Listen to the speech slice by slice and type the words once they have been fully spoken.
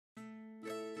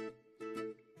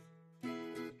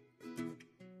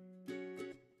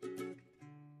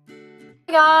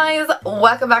Hi guys,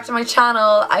 welcome back to my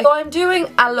channel. So I'm doing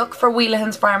a look for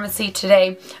Whelehan's Pharmacy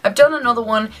today. I've done another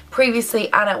one previously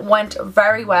and it went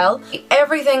very well.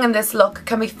 Everything in this look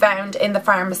can be found in the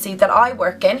pharmacy that I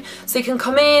work in, so you can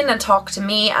come in and talk to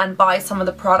me and buy some of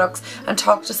the products and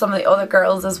talk to some of the other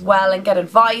girls as well and get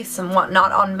advice and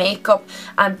whatnot on makeup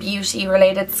and beauty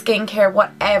related skincare,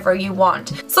 whatever you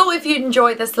want. So if you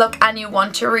enjoyed this look and you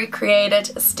want to recreate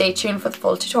it, stay tuned for the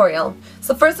full tutorial.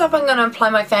 So first off, I'm going to apply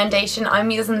my foundation. I'm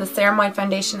using the ceramide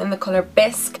foundation in the colour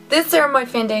Bisque. This ceramide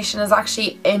foundation is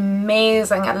actually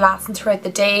amazing at lasting throughout the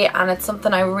day, and it's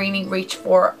something I really reach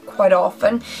for quite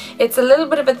often. It's a little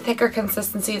bit of a thicker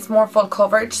consistency, it's more full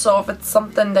coverage, so if it's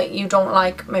something that you don't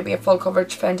like, maybe a full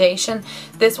coverage foundation,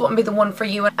 this wouldn't be the one for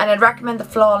you. And I'd recommend the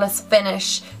Flawless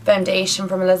Finish foundation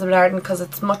from Elizabeth Arden because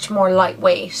it's much more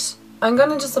lightweight. I'm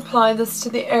going to just apply this to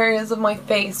the areas of my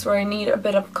face where I need a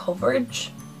bit of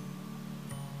coverage.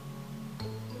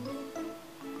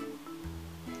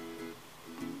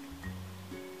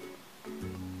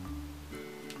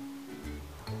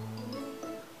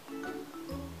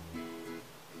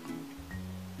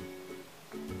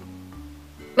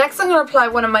 Next I'm going to apply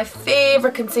one of my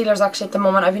favourite concealers actually at the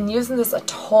moment. I've been using this a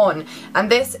ton,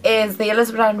 and this is the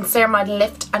Elizabeth Arden Ceramide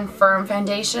Lift and Firm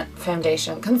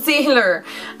Concealer,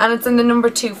 and it's in the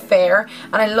number 2 Fair,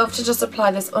 and I love to just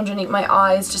apply this underneath my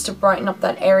eyes just to brighten up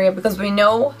that area because we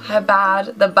know how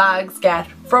bad the bags get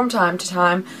from time to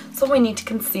time, so we need to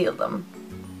conceal them.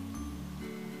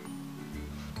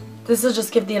 This will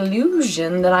just give the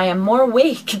illusion that I am more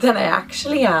awake than I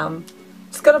actually am.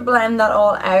 Just going to blend that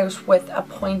all out with a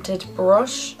pointed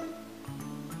brush.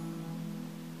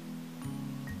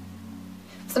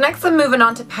 So next I'm moving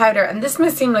on to powder, and this may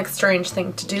seem like a strange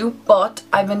thing to do, but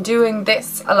I've been doing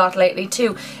this a lot lately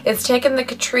too. It's taking the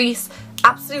Catrice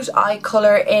Absolute Eye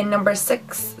Colour in number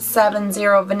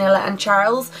 670 Vanilla and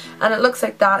Charles, and it looks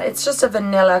like that. It's just a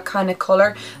vanilla kind of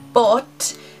colour,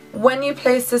 but when you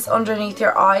place this underneath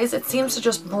your eyes, it seems to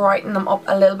just brighten them up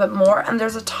a little bit more, and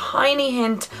there's a tiny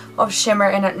hint of shimmer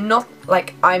in it, not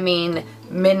like, I mean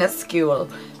minuscule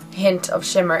hint of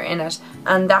shimmer in it,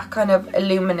 and that kind of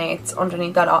illuminates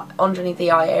underneath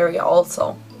the eye area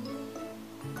also.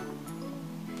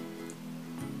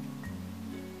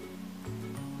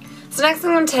 So next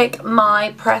I'm going to take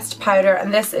my pressed powder,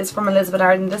 and this is from Elizabeth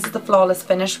Arden. This is the Flawless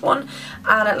Finish one,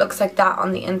 and it looks like that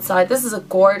on the inside. This is a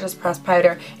gorgeous pressed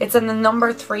powder. It's in the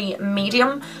number 3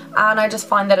 medium, and I just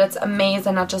find that it's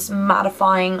amazing at just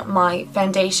mattifying my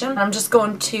foundation. And I'm just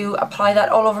going to apply that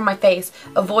all over my face,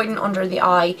 avoiding under the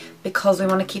eye because we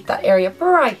want to keep that area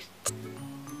bright.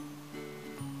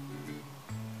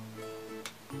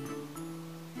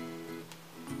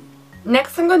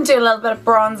 Next I'm going to do a little bit of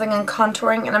bronzing and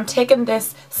contouring, and I'm taking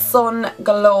this Sun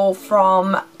Glow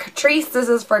from Catrice. This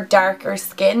is for darker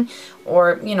skin,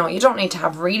 or you know, you don't need to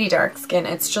have really dark skin,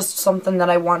 it's just something that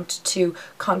I want to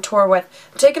contour with.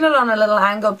 I'm taking it on a little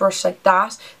angle brush like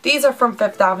that. These are from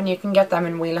 5th Avenue, you can get them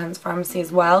in Whelehan's Pharmacy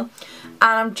as well. And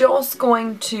I'm just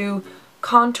going to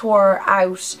contour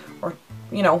out, or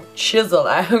you know, chisel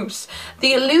out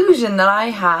the illusion that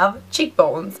I have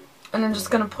cheekbones. And I'm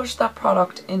just going to push that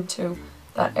product into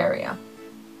that area.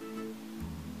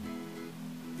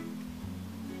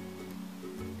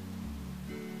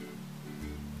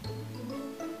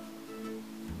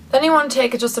 Then you want to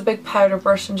take just a big powder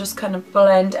brush and just kind of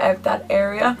blend out that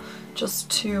area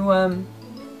just to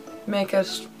make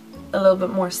it a little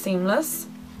bit more seamless.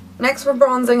 Next for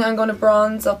bronzing, I'm going to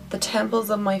bronze up the temples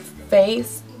of my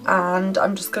face, and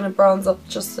I'm just going to bronze up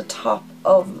just the top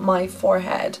of my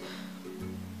forehead.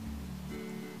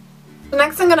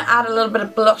 Next I'm going to add a little bit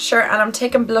of blusher, and I'm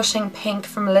taking Blushing Pink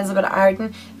from Elizabeth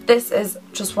Arden. This is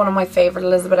just one of my favourite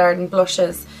Elizabeth Arden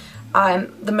blushes.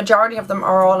 The majority of them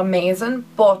are all amazing,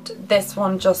 but this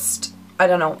one just, I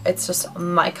don't know, it's just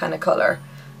my kind of colour.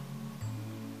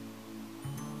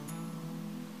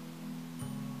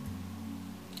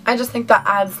 I just think that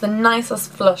adds the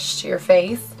nicest flush to your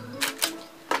face.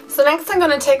 So next I'm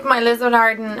going to take my Elizabeth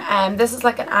Arden, this is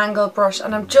like an angle brush,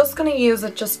 and I'm just going to use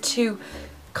it just to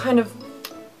kind of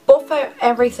buff out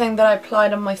everything that I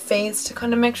applied on my face to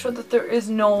kind of make sure that there is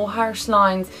no harsh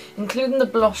lines, including the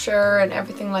blusher and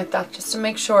everything like that, just to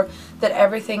make sure that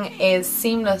everything is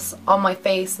seamless on my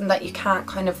face and that you can't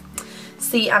kind of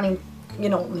see any, you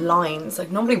know, lines.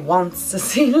 Like, nobody wants to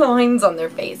see lines on their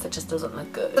face, it just doesn't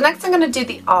look good. So next I'm going to do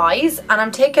the eyes, and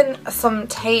I'm taking some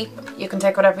tape. You can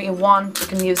take whatever you want, you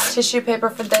can use tissue paper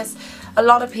for this. A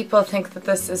lot of people think that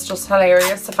this is just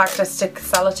hilarious, the fact I stick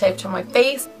sellotape to my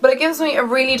face, but it gives me a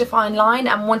really defined line,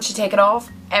 and once you take it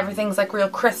off, everything's like real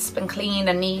crisp and clean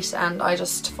and neat, and I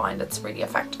just find it's really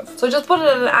effective. So I just put it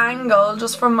at an angle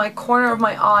just from my corner of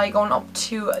my eye going up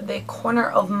to the corner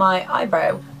of my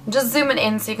eyebrow. I'm just zooming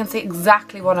in so you can see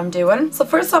exactly what I'm doing. So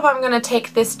first off, I'm going to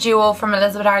take this duo from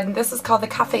Elizabeth Arden. This is called the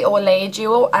Cafe au Lait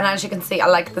duo, and as you can see I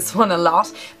like this one a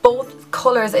lot. Both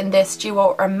colours in this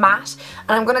duo are matte,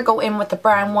 and I'm going to go in with the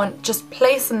brown one, just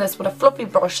placing this with a fluffy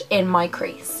brush in my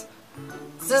crease.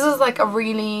 So this is like a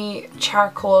really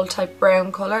charcoal type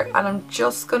brown colour, and I'm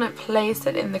just going to place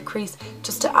it in the crease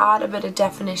just to add a bit of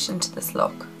definition to this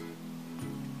look.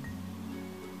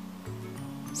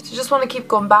 So you just want to keep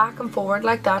going back and forward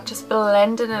like that, just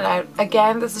blending it out.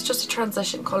 Again, this is just a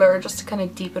transition colour, just to kind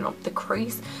of deepen up the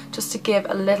crease, just to give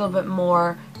a little bit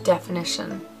more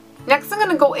definition. Next I'm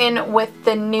going to go in with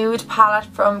the nude palette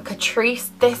from Catrice.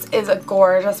 This is a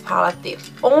gorgeous palette. The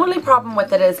only problem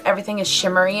with it is everything is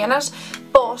shimmery in it,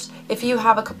 but if you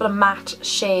have a couple of matte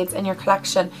shades in your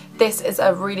collection, this is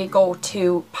a really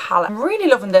go-to palette. I'm really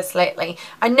loving this lately.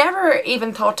 I never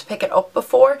even thought to pick it up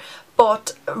before,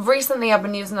 but recently I've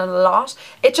been using it a lot.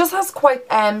 It just has quite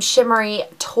shimmery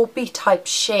taupey type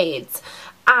shades,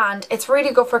 and it's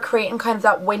really good for creating kind of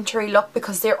that wintry look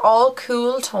because they're all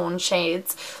cool tone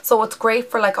shades, so it's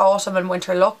great for like autumn and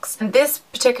winter looks. And this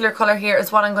particular colour here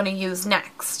is what I'm going to use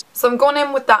next. So I'm going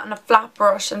in with that in a flat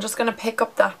brush. I'm just going to pick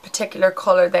up that particular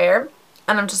colour there,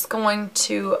 and I'm just going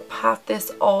to pat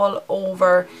this all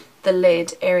over the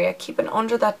lid area, keeping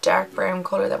under that dark brown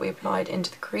colour that we applied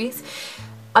into the crease.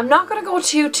 I'm not going to go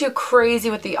too crazy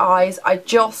with the eyes. I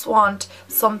just want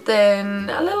something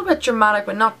a little bit dramatic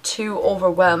but not too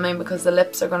overwhelming, because the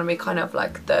lips are going to be kind of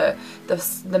like the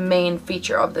main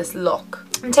feature of this look.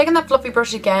 I'm taking that fluffy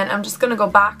brush again. I'm just going to go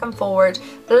back and forward,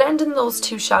 blending those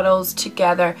two shadows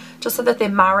together just so that they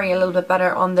marry a little bit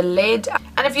better on the lid.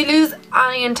 And if you lose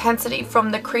any intensity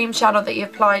from the cream shadow that you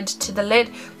applied to the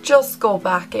lid, just go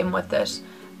back in with it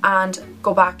and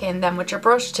go back in then with your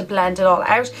brush to blend it all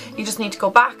out. You just need to go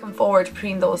back and forward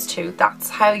between those two. That's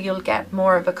how you'll get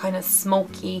more of a kind of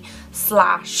smoky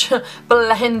slash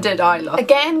blended eye look.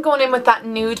 Again, going in with that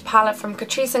nude palette from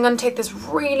Catrice, I'm going to take this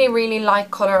really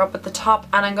light colour up at the top,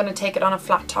 and I'm going to take it on a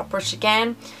flat top brush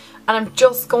again, and I'm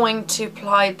just going to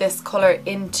apply this colour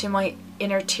into my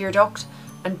inner tear duct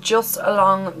and just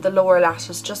along the lower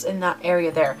lashes, just in that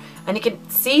area there. And you can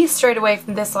see straight away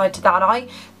from this side to that eye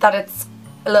that it's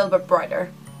a little bit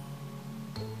brighter.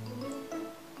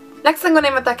 Next I'm going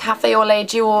in with that Cafe au Lait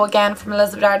duo again from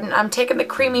Elizabeth Arden. I'm taking the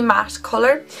creamy matte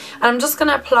colour, and I'm just going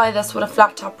to apply this with a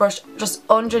flat top brush just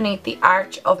underneath the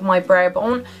arch of my brow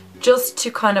bone, just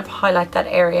to kind of highlight that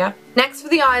area. Next for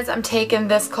the eyes, I'm taking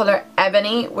this colour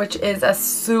Ebony, which is a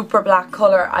super black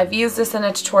colour. I've used this in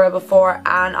a tutorial before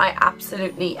and I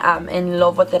absolutely am in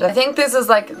love with it. I think this is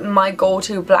like my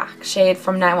go-to black shade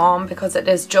from now on, because it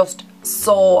is just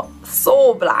so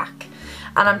black.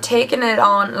 And I'm taking it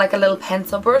on like a little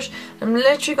pencil brush. I'm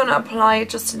literally going to apply it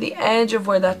just to the edge of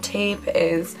where that tape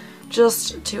is,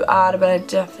 just to add a bit of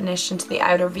definition to the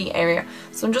outer V area.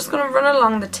 So I'm just going to run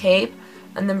along the tape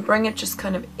and then bring it just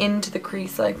kind of into the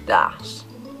crease like that.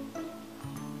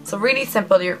 So really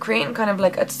simple. You're creating kind of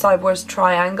like a sideways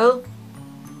triangle.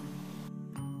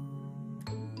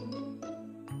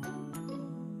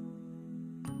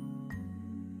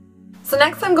 So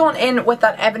next I'm going in with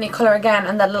that ebony colour again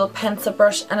and that little pencil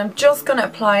brush, and I'm just going to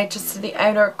apply it just to the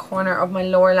outer corner of my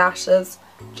lower lashes,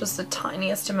 just the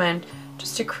tiniest amount,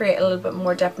 just to create a little bit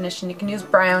more definition. You can use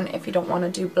brown if you don't want to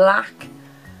do black,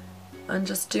 and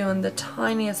just doing the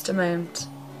tiniest amount.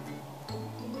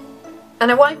 And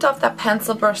I wiped off that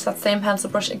pencil brush, that same pencil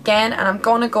brush again, and I'm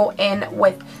going to go in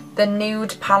with the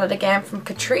nude palette again from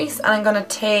Catrice, and I'm going to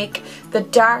take the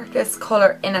darkest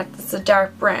colour in it, it's a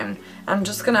dark brown. I'm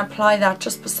just going to apply that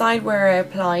just beside where I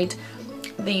applied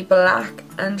the black,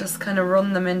 and just kind of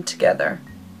run them in together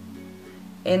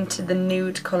into the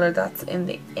nude colour that's in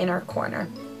the inner corner.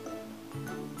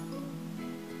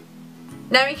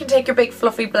 Now you can take your big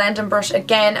fluffy blending brush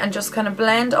again and just kind of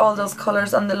blend all those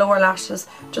colours on the lower lashes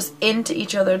just into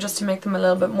each other, just to make them a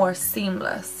little bit more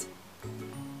seamless.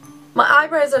 My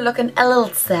eyebrows are looking a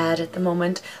little sad at the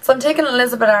moment, so I'm taking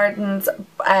Elizabeth Arden's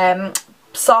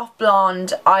soft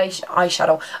blonde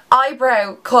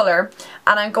eyebrow colour,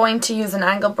 and I'm going to use an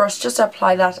angle brush just to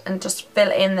apply that and just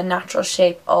fill in the natural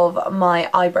shape of my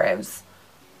eyebrows.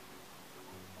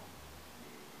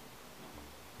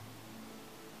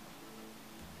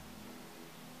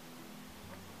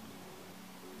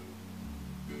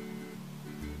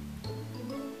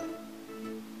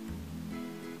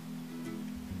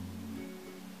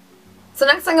 So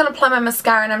next I'm going to apply my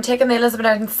mascara, and I'm taking the Elizabeth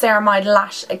Arden Ceramide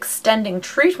Lash Extending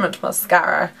Treatment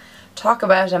Mascara. Talk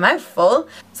about a mouthful.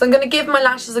 So I'm going to give my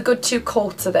lashes a good 2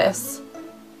 coats of this.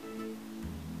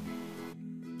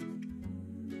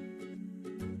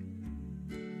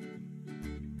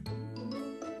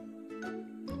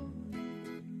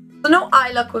 So no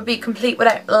eye look would be complete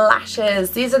without lashes.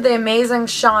 These are the Amazing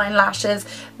Shine lashes,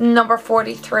 number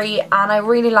 43, and I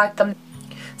really like them.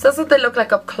 So that's what they look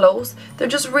like up close. They're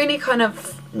just really kind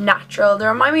of natural. They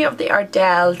remind me of the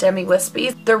Ardell Demi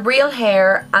Wispies. They're real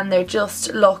hair and they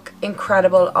just look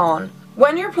incredible on.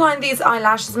 When you're applying these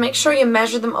eyelashes, make sure you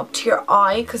measure them up to your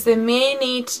eye, because they may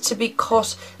need to be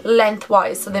cut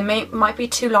lengthwise, so they might be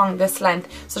too long this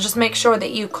length, so just make sure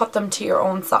that you cut them to your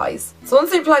own size. So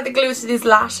once you apply the glue to these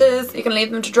lashes, you can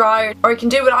leave them to dry, or you can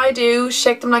do what I do,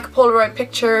 shake them like a Polaroid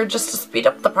picture just to speed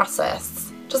up the process.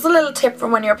 Just a little tip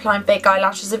from when you're applying fake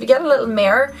eyelashes: if you get a little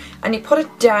mirror and you put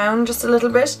it down just a little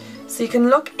bit so you can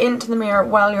look into the mirror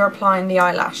while you're applying the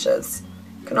eyelashes.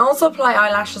 You can also apply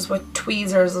eyelashes with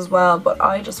tweezers as well, but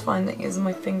I just find that using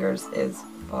my fingers is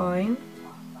fine.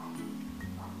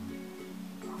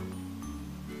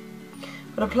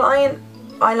 But applying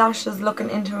eyelashes looking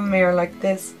into a mirror like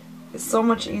this is so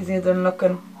much easier than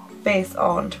looking face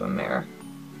on to a mirror.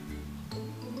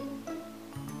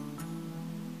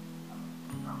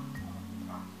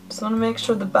 Just want to make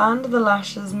sure the band of the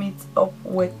lashes meets up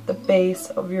with the base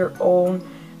of your own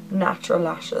natural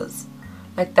lashes,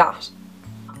 like that.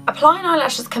 Applying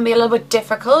eyelashes can be a little bit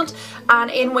difficult, and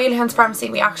in Whelehan's Pharmacy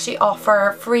we actually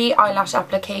offer free eyelash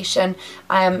application.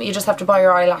 You just have to buy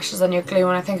your eyelashes and your glue,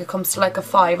 and I think it comes to like a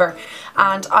 £5,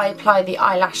 and I apply the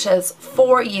eyelashes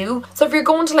for you. So if you're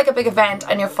going to like a big event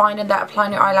and you're finding that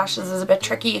applying your eyelashes is a bit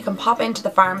tricky, you can pop into the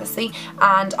pharmacy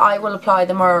and I will apply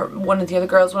them, or one of the other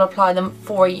girls will apply them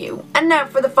for you. And now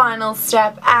for the final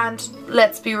step, and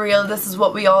let's be real, this is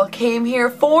what we all came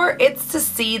here for. It's to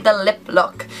see the lip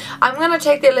look. I'm going to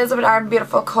take the Elizabeth Arden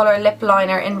Beautiful Colour Lip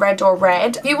Liner in Red Door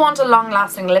Red. If you want a long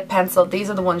lasting lip pencil, these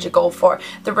are the ones you go for.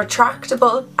 They're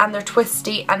retractable and they're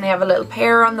twisty and they have a little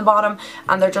pair on the bottom,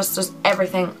 and they're just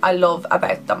everything I love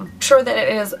about them. Make sure that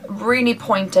it is really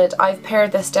pointed. I've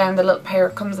pared this down, the little pair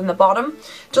comes in the bottom,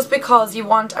 just because you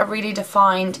want a really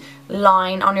defined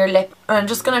line on your lip. And I'm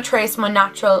just going to trace my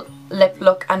natural lip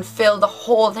look and fill the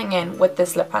whole thing in with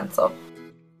this lip pencil.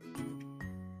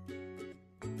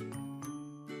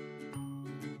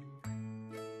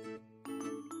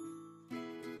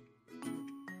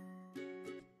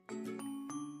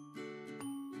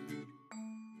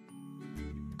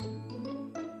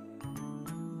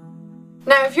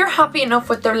 Now if you're happy enough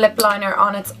with their lip liner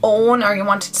on its own, or you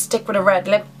wanted to stick with a red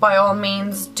lip, by all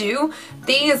means do.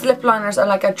 These lip liners are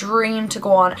like a dream to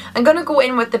go on. I'm going to go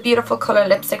in with the Beautiful Colour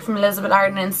lipstick from Elizabeth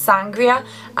Arden in Sangria,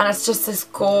 and it's just this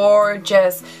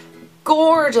gorgeous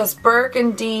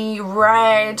burgundy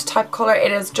red type colour.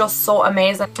 It is just so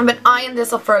amazing. I've been eyeing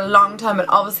this up for a long time, but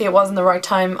obviously it wasn't the right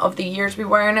time of the year to be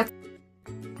wearing it.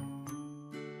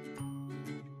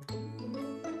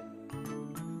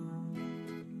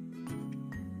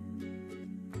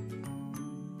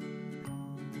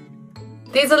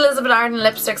 These Elizabeth Arden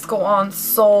lipsticks go on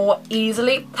so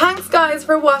easily. Thanks guys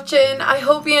for watching. I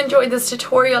hope you enjoyed this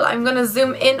tutorial. I'm going to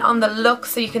zoom in on the look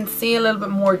so you can see a little bit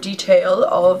more detail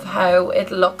of how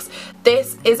it looks.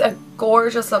 This is a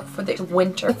gorgeous look for the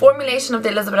winter. The formulation of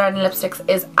the Elizabeth Arden lipsticks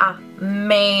is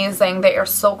amazing. They are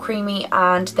so creamy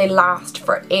and they last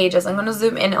for ages. I'm going to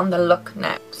zoom in on the look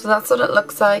now. So that's what it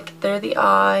looks like. There are the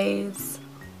eyes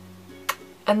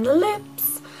and the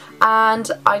lips. And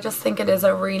I just think it is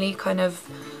a really kind of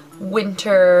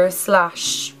winter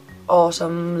slash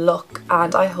autumn look,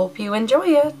 and I hope you enjoy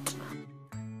it.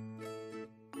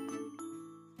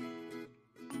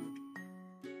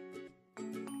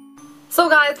 So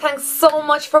guys, thanks so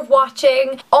much for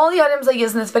watching. All the items I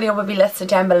use in this video will be listed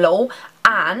down below,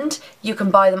 and you can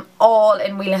buy them all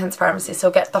in Whelehan's Pharmacy, so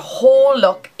get the whole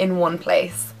look in one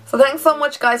place. So thanks so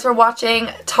much guys for watching.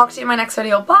 Talk to you in my next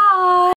video. Bye!